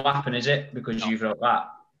 It's not going to happen, is it? Because you've wrote that.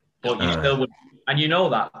 But you still would, and you know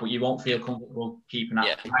that, but you won't feel comfortable keeping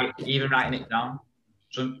that, even writing it down.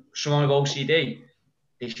 So someone with OCD,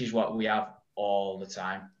 this is what we have all the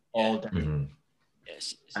time, all day. Mm-hmm.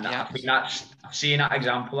 Yes. And I think I've seen that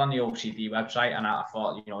example on the OCD website, and I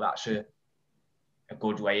thought, that's a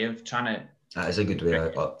good way of trying to. That is a good way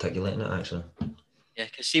of articulating it, actually. Yeah,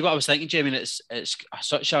 because see what I was thinking, Jamie, it's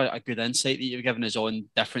such a good insight that you've given us on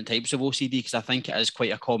different types of OCD, because I think it is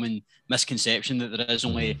quite a common misconception that there is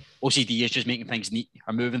only OCD is just making things neat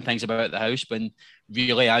or moving things about the house, when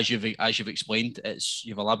really, as you've explained,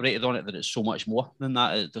 you've elaborated on it, that it's so much more than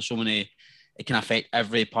that. There's so many, it can affect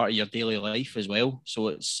every part of your daily life as well. So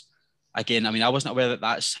it's, again, I mean, I wasn't aware that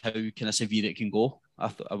that's how kind of severe it can go. I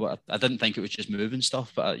didn't think it was just moving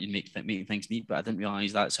stuff, but you making things neat, but I didn't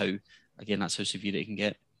realise that's how severe it can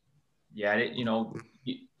get. Yeah,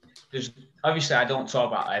 there's obviously, I don't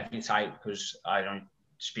talk about every type because I don't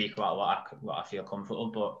speak about what I feel comfortable,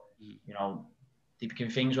 but there become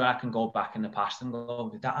things where I can go back in the past and go,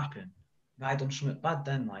 did that happen? Have I done something bad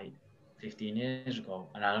then, like 15 years ago?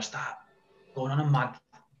 And I'll start going on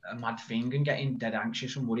a mad thing and getting dead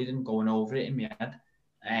anxious and worried and going over it in my head.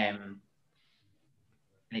 And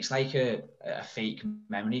it's like a fake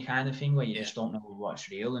memory kind of thing where you just don't know what's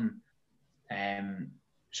real. And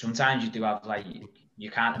sometimes you do have, like,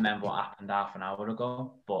 you can't remember what happened half an hour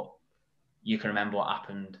ago, but you can remember what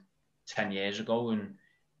happened 10 years ago, and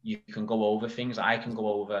you can go over things. I can go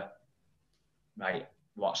over, like,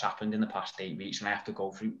 what's happened in the past 8 weeks, and I have to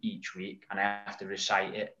go through each week and I have to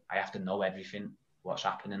recite it. I have to know everything, what's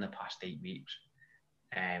happened in the past 8 weeks.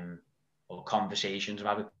 Or conversations with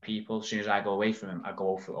other people. As soon as I go away from them, I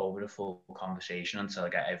go over the full conversation until I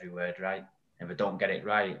get every word right. If I don't get it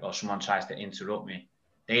right, or someone tries to interrupt me,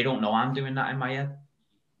 they don't know I'm doing that in my head.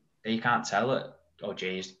 They can't tell it,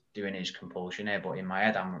 Jay's doing his compulsion here, but in my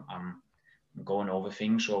head, I'm going over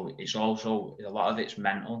things. So it's also, a lot of it's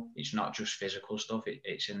mental. It's not just physical stuff.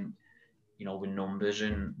 It's in, with numbers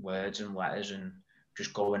and words and letters and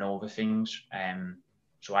just going over things.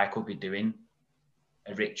 So I could be doing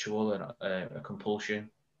a ritual and a compulsion,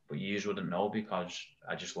 but you wouldn't know because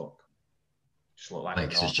I just look like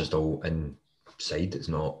it's just all inside. It's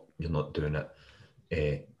not, you're not doing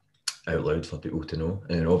it out loud for people to know.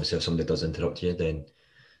 And then obviously if somebody does interrupt you, then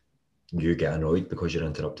you get annoyed because you're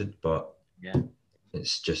interrupted. But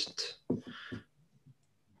it's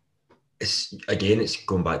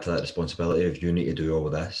going back to that responsibility of, you need to do all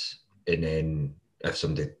of this, and then if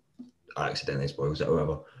somebody accidentally spoils it or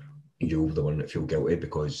whatever, you're the one that feel guilty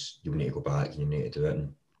because you need to go back and you need to do it,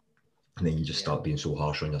 and then you just start being so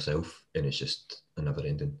harsh on yourself, and it's just a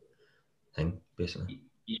never-ending thing, basically.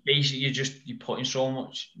 You're putting so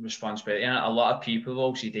much responsibility, and a lot of people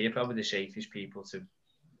with OCD are probably the safest people to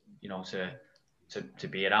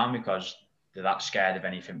be around because they're that scared of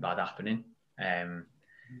anything bad happening.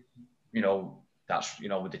 That's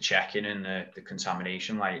with the checking and the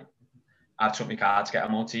contamination. Like, I took my car to get a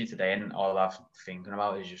MOT today, and all I'm thinking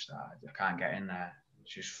about is just I can't get in there.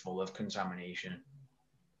 It's just full of contamination.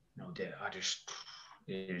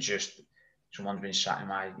 It's just someone's been sat in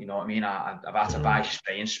my, you know what I mean? I've had to buy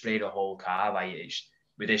spray and spray the whole car. Like,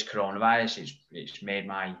 with this coronavirus, it's made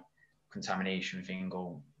my contamination thing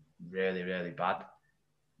go really, really bad.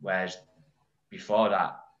 Whereas before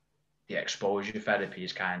that, the exposure therapy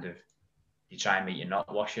is kind of, you try and make you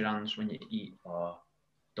not wash your hands when you eat, or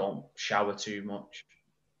don't shower too much.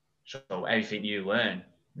 So everything you learn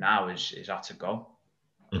now is had to go.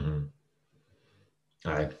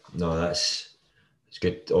 No, that's it's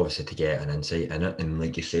good, obviously, to get an insight in it. And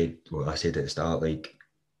like you said, what I said at the start, like,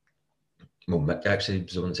 well, Mick actually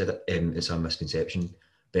was the one that said it. It's a misconception,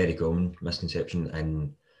 very common misconception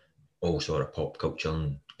in all sort of pop culture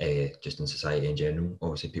and just in society in general.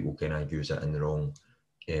 Obviously, people kind of use it in the wrong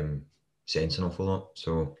sense an awful lot.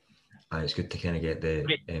 So it's good to kind of get the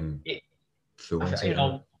full insight. You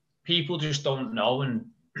know, people just don't know, and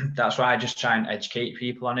that's why I just try and educate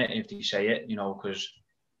people on it if they say it, you know, because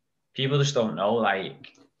people just don't know.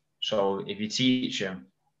 Like, so if you teach them,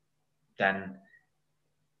 then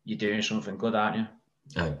you're doing something good, aren't you?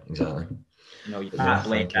 Aye, exactly. You know, you can't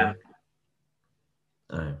blame them.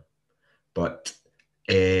 Aye. But,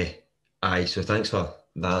 so thanks for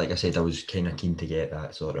that. Like I said, I was kind of keen to get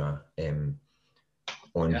that sort of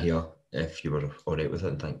on here, if you were all right with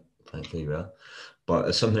it, and thankfully you were. But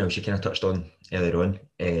there's something else you kind of touched on earlier on.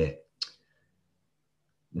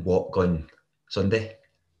 Walk on Sunday.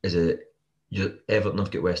 Is it Everton have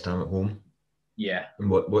got West Ham at home? Yeah. And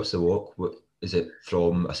what's the walk? What is it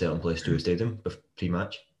from a certain place to a stadium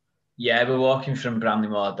pre-match? Yeah, we're walking from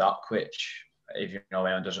Brandywell Dock, which, if you know,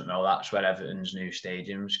 anyone doesn't know, that's where Everton's new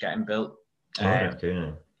stadium's getting built.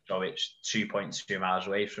 Okay. So it's 2.2 miles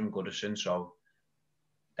away from Goodison. So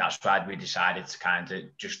that's why we decided to kind of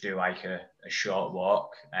just do like a short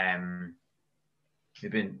walk.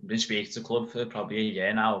 We've been speaking to the club for probably a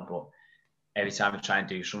year now, but every time we try and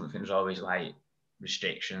do something, there's always like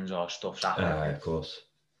restrictions or stuff's happening. Of course.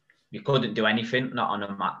 We couldn't do anything, not on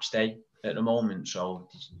a match day at the moment. So,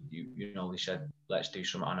 you know, they said, let's do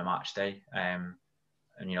something on a match day. And,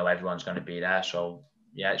 you know, everyone's going to be there. So,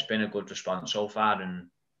 yeah, it's been a good response so far. And,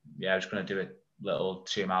 yeah, I was going to do a little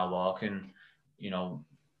 2-mile walk and, you know,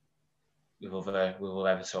 with other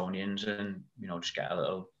Evertonians and, you know, just get a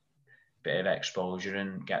little bit of exposure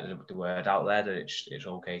and get the word out there that it's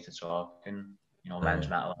okay to talk and, you know, men's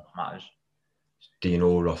mental health matters. Do you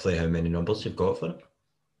know roughly how many numbers you've got for it?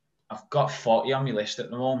 I've got 40 on my list at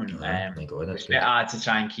the moment. My God, that's it's a bit hard to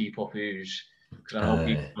try and keep up because I know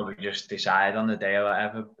people probably just decide on the day or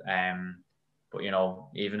whatever. But, you know,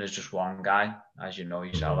 even as just one guy, as you know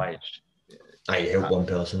yourself, help one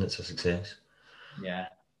person, it's a success. Yeah.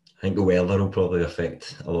 I think the weather will probably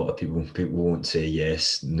affect a lot of people. People won't say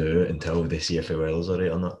yes, no until they see if the weather's all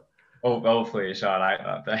right or not. Oh, hopefully it's all right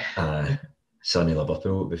that day. Sunny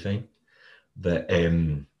Liverpool will be fine. But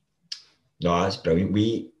no, that's brilliant.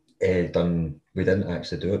 We didn't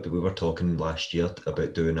actually do it, but we were talking last year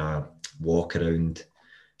about doing a walk around.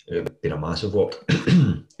 It would have been a massive walk.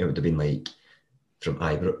 It would have been like from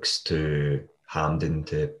Ibrox to Hampden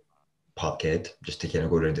to Parkhead, just to kind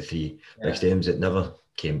of go around the three big stadiums. It never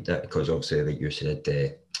came to it because obviously, like you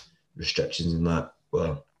said, restrictions and that.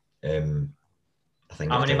 Well, I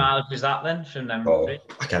think. How many miles was that then from them?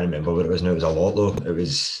 I can't remember what it was now. It was a lot though. It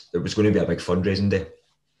was going to be a big fundraising day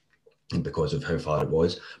because of how far it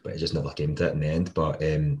was, but it just never came to it in the end. But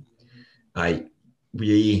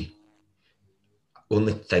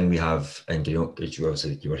only thing we have, and you know, because you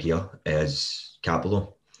obviously you were here, is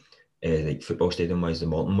Capello, like football stadium wise, the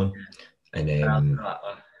Morton one, and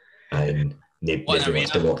nobody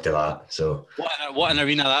wants to walk to that. So what an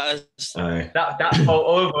arena that is. That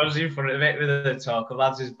photo was in front of it with the talk of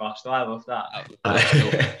lads is Boston. I love that.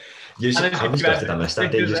 I was gutted I missed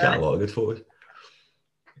that day. You just got a lot of good photos.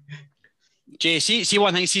 Jay, see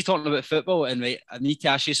one thing. See, talking about football, and right, I need to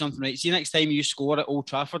ask you something. Right, see, next time you score at Old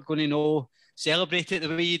Trafford, going to know celebrate it the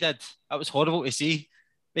way you did. That was horrible to see.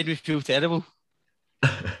 Made me feel terrible.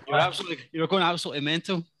 You were going absolutely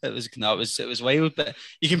mental. It was wild. But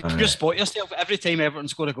you can just spot yourself every time Everton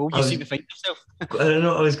score a goal. You seem to find yourself. I don't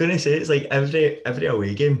know. I was going to say it's like every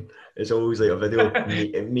away game. It's always like a video of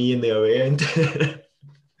me in the away end.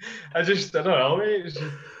 I don't know.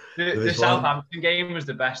 The Southampton game was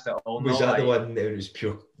the best at home. Was that the one that was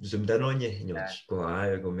pure zoomed in on you and you just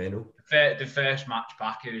go mental? The first match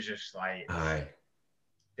back, it was just like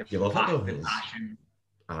you love it though.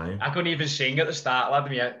 I couldn't even sing at the start, lad.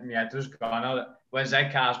 My head was gone. When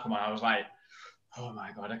Zed Cars come on, I was like, oh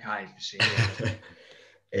my God, I can't even sing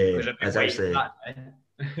it. Was a bit actually...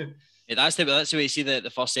 That's the way you see the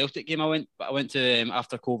first Celtic game I went to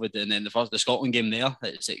after COVID, and then the Scotland game there.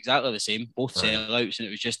 It's exactly the same, both sellouts, and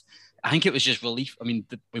it was just, I think it was just relief. I mean,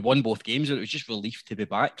 we won both games, but it was just relief to be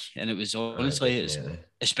back. And it was honestly,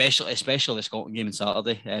 especially the Scotland game on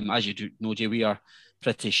Saturday. As you do know, Jay, we are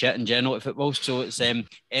pretty shit in general at football, so it's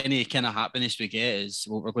any kind of happiness we get is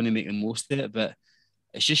we're going to make the most of it. But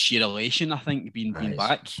it's just sheer elation, I think, being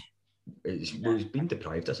back. We've been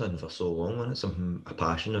deprived of something for so long, and it's a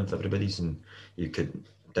passion of everybody's, and you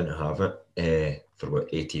didn't have it for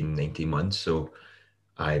 18, 19 months. So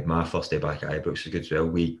my first day back at Ibrox was good as well.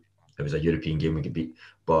 it was a European game we could beat.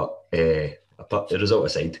 But apart the result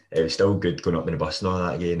aside, it was still good going up in the bus and all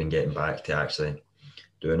that again and getting back to actually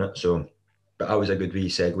doing it. So, but that was a good wee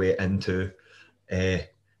segue into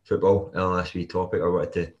football and the last wee topic I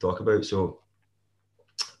wanted to talk about. So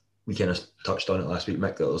we kind of touched on it last week,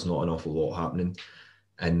 Mick, that there's not an awful lot happening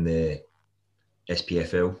in the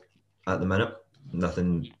SPFL at the minute.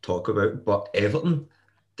 Nothing to talk about, but Everton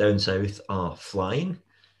down south are flying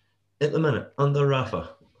at the minute under Rafa.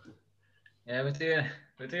 Yeah,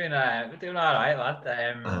 we're doing all right,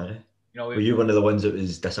 lad. Were you one of the ones that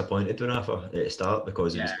was disappointed with Rafa at the start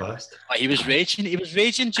because he was passed? Oh, he was raging. He was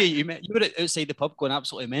raging, Jay. You were outside the pub going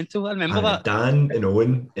absolutely mental. I remember that. Dan and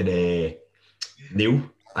Owen and Neil,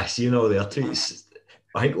 I seen all their tweets.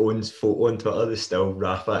 I think Owen's photo on Twitter is still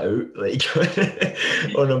Rafa out, like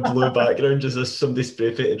on a blue background, just as somebody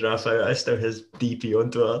spray painted Rafa out. I still his DP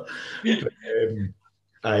on Twitter.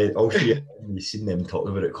 But, you've seen them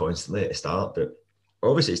talking about it constantly at the start, but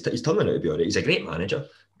obviously he's turning out to be alright. He's a great manager,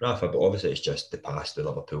 Rafa, but obviously it's just the past with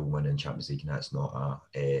Liverpool winning Champions League, and that's not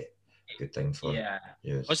a good thing for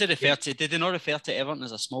you. Was it did they not refer to Everton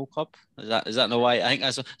as a small club? Is that no why? I think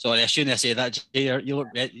that's sorry, I shouldn't have said that. You look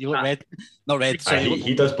red. Not red. Sorry,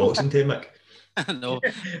 he does boxing too, Mick. No,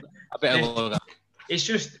 I better look at that.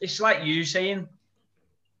 It's like you saying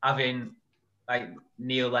having like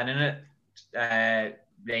Neil Lennon at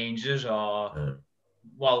Rangers or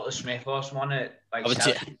Walter Smith or someone at like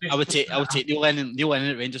I would take Neil Lennon. Neil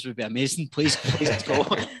Lennon at Rangers would be amazing. Please go.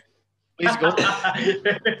 Please go.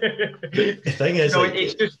 The thing is,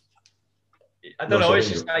 it's just I don't know. It's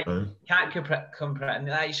just like can't compare.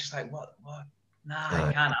 It's just like what? Nah,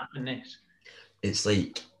 it can't happen. This. It's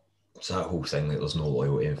like that whole thing. Like there's no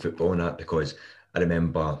loyalty in football and that, because I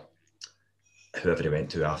remember whoever he went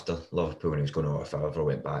to after Liverpool when he was going out, if I ever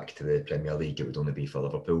went back to the Premier League, it would only be for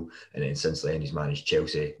Liverpool. And then since then, he's managed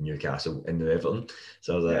Chelsea, Newcastle, and now Everton.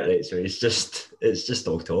 So I was like, right, so it's just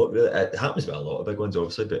all talk. It happens with a lot of big ones,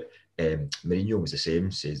 obviously, but Mourinho was the same.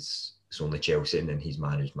 Says it's only Chelsea, and then he's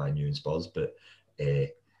managed Man U and Spurs. But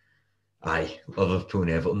Liverpool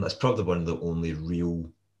and Everton, that's probably one of the only real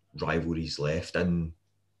rivalries left in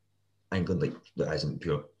England, like that isn't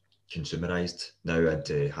pure consumerised now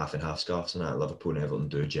into half and half scarves and that. Liverpool and Everton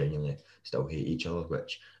do genuinely still hate each other,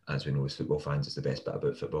 which, as we know as football fans, is the best bit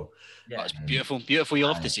about football. Yeah, it's beautiful. You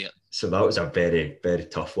love to see it. So that was a very, very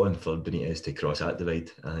tough one for Benitez to cross that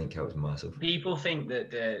divide. I think that was massive. People think that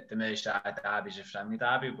the Merseyside derby is a friendly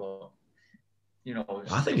derby, but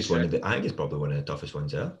I think it's probably one of the toughest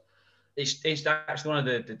ones there. It's actually one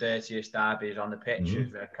of the dirtiest derbies on the pitch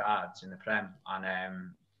with red cards in the Prem,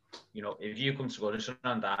 and if you come to Goodison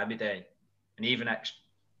on Derby Day, and even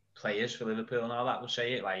ex-players for Liverpool and all that will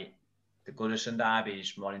say it, like, the Goodison Derby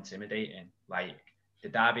is more intimidating. Like, the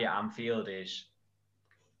Derby at Anfield is,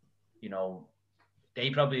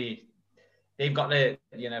 they've got the,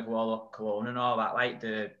 Warlock Cologne and all that, like,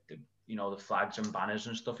 the flags and banners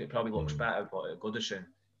and stuff. It probably looks better, but at Goodison,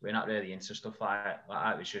 we're not really into stuff like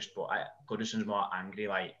that. It's just, Goodison's more angry,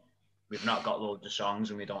 like, we've not got loads of songs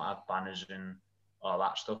and we don't have banners and all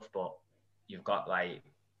that stuff, but you've got like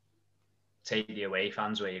take the away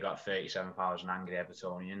fans where you've got 37,000 angry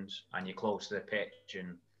Evertonians and you're close to the pitch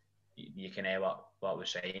and you can hear what we're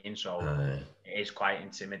saying, so it is quite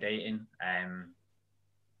intimidating. And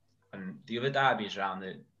the other derbies around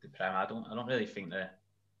the Prem, I don't really think they're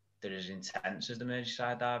as intense as the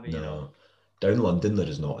Merseyside derby. No. Down London, there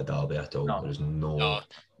is not a derby at all. There is no.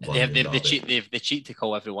 They cheat to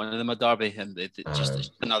call every one of them a derby, and it's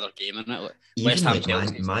just another game, isn't it? West Ham,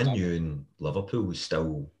 Man U and Liverpool is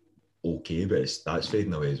still okay, but that's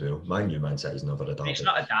fading away as well. Man U, Man City is never a derby. It's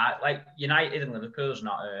not a derby. Like United and Liverpool is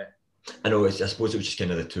not a. I know. I suppose it was just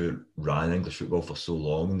kind of the two ran English football for so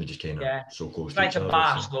long, and they're just kind of so close. It's to like each other.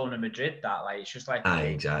 Barcelona, Madrid. That like it's just like.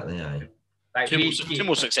 Exactly. Like two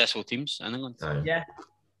more successful teams in England. Yeah.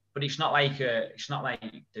 But it's not like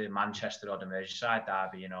the Manchester or the Merseyside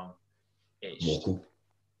derby, It's local.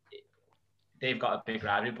 They've got a big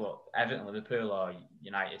rivalry, but Everton, Liverpool, or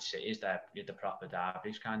United City is the proper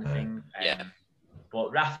derbies kind of thing.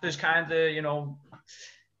 But Rafa's kind of,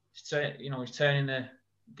 he's turning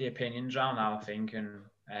the opinions around now, I think, and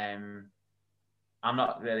I'm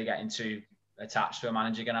not really getting too attached to a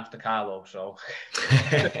manager again after Carlo, so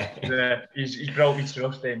he's broke me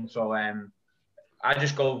trust in. So I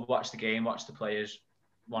just go watch the game, watch the players.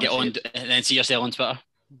 Get on and then see yourself on Twitter.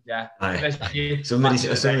 Yeah. Some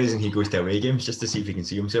reason he goes to away games just to see if he can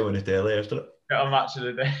see himself on the telly after it. Got a match of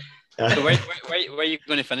the day. So where are you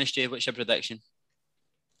going to finish, Jay? What's your prediction?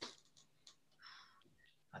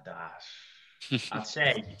 I'd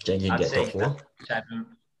say. Get top four. 7.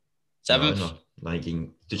 7th? Do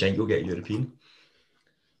you think you'll get European?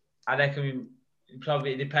 I reckon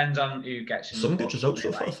probably it depends on who gets in. Some good results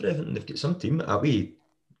so far for Everton. They've got some team.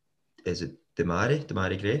 Is it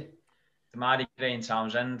Damari Gray? Damari Gray and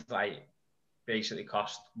Townsend basically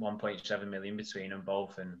cost 1.7 million between them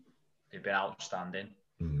both, and they've been outstanding.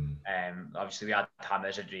 Obviously we had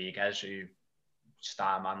James Rodriguez, who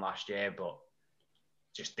started man last year, but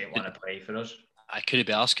just didn't want to play for us. I couldn't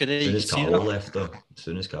be asked, could he? As soon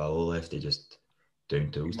as Carlo left, they just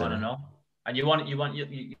down tools. You want to know, and you want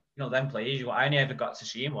them players. I only ever got to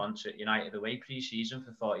see him once at United away pre-season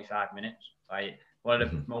for 45 minutes. One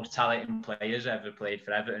of the most talented players ever played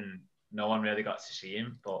for Everton. No one really got to see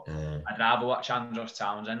him, but I'd rather watch Andros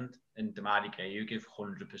Townsend and Damari Gray, who give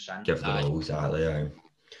 100%. Give them all, exactly.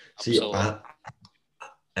 See, out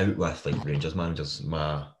with Rangers managers,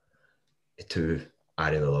 my two I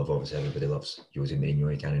really love. Obviously, everybody loves Jose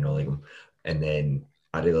Mourinho. I kind of not like him, and then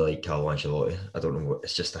I really like Carlo Ancelotti. I don't know what.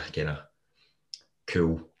 It's just a kind of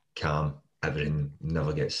cool, calm. Everything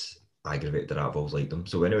never gets aggravated at balls like them.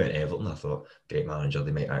 So when I went to Everton, I thought, great manager,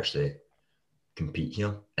 they might actually compete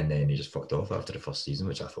here. And then he just fucked off after the first season,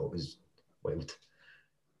 which I thought was wild. As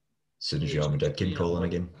soon as Real Madrid came calling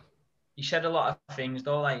again. He said a lot of things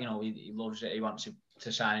though, he loves it. He wants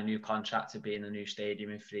to sign a new contract to be in the new stadium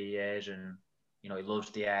in 3 years, and he loves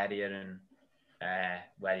the area and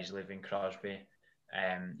where he's living, Crosby.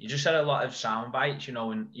 He just said a lot of sound bites,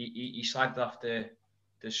 and he slagged off the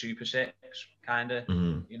Super Six, kind of.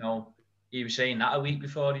 He was saying that a week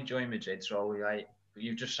before he joined Madrid. So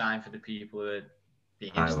you've just signed for the people who are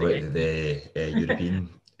being instigated. The European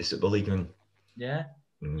Super League one. Yeah.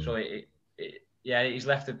 So he's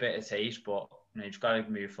left a bit of taste, but you've got to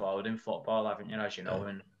move forward in football, haven't you? As you know,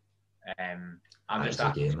 and I'm just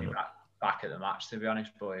happy to be back at the match. To be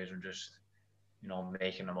honest, boys, I'm just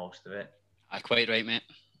making the most of it. Quite right, mate.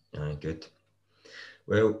 Good.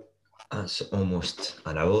 Well, that's almost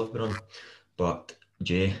an hour we've been on, but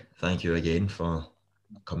Jay, thank you again for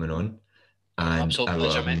coming on. And absolute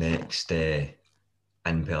pleasure, our next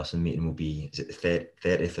in-person meeting will be, is it the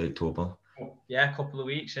 30th of October? Yeah, a couple of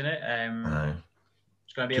weeks, innit?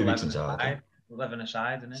 It's going to be 11 aside. 11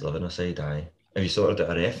 aside, isn't it? It's 11 aside, aye. Have you sorted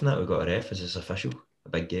out a ref now? We've got a ref. Is this official? A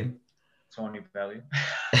big game? Tony Bellew.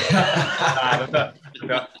 I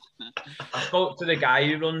spoke to the guy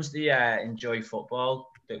who runs the Enjoy Football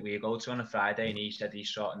that we go to on a Friday, and he said he's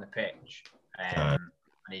sorting the pitch, and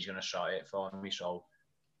he's going to sort it for me. So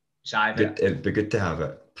it's either it'd be good to have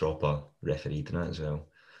it proper refereed in it as well.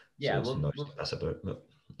 Yeah, so that's about it.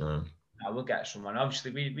 We'll get someone.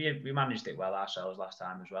 Obviously, we managed it well ourselves last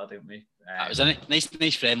time as well, didn't we? It was a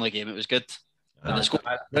nice friendly game. It was good.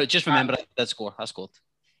 Just remember, I did score. I scored.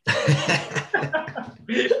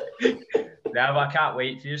 Yeah, but I can't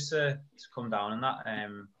wait for you to come down on that.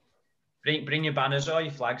 Bring your banners or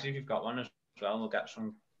your flags if you've got one as well. We'll get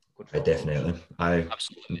some good photos. Definitely.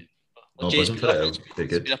 Absolutely. Well, Jay, it's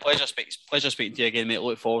been a pleasure speaking to you again, mate.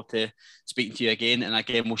 Look forward to speaking to you again, and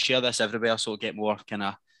again we'll share this everywhere so we'll get more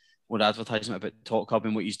advertisement about Talk Hub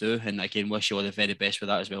and what you do, and again wish you all the very best with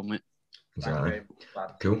that as well, mate. Exactly.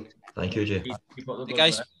 Cool. Thank you, Jay. Hey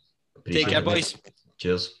guys, take care, boys.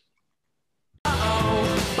 Cheers.